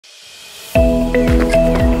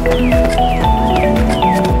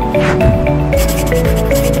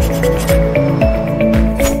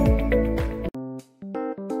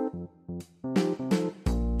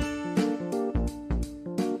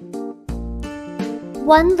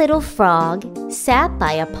One little frog sat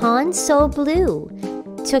by a pond so blue,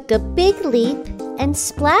 took a big leap and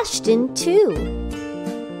splashed in too.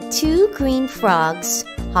 Two green frogs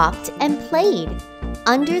hopped and played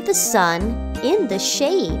under the sun in the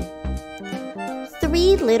shade.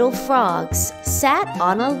 Three little frogs sat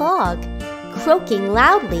on a log, croaking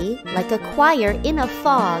loudly like a choir in a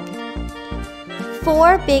fog.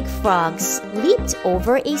 Four big frogs leaped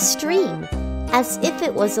over a stream, as if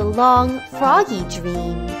it was a long, froggy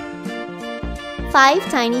dream. Five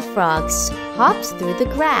tiny frogs hopped through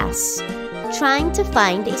the grass, trying to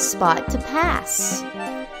find a spot to pass.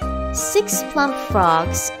 Six plump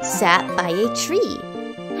frogs sat by a tree,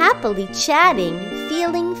 happily chatting,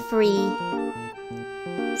 feeling free.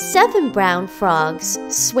 Seven brown frogs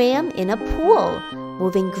swam in a pool,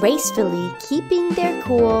 moving gracefully, keeping their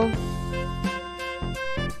cool.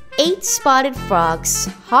 Eight spotted frogs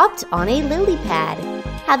hopped on a lily pad,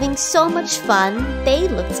 having so much fun they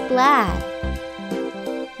looked glad.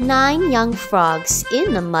 Nine young frogs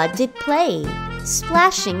in the mud did play,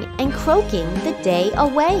 splashing and croaking the day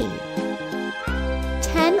away.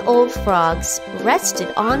 10 old frogs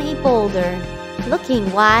rested on a boulder,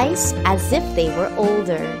 looking wise as if they were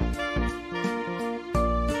older.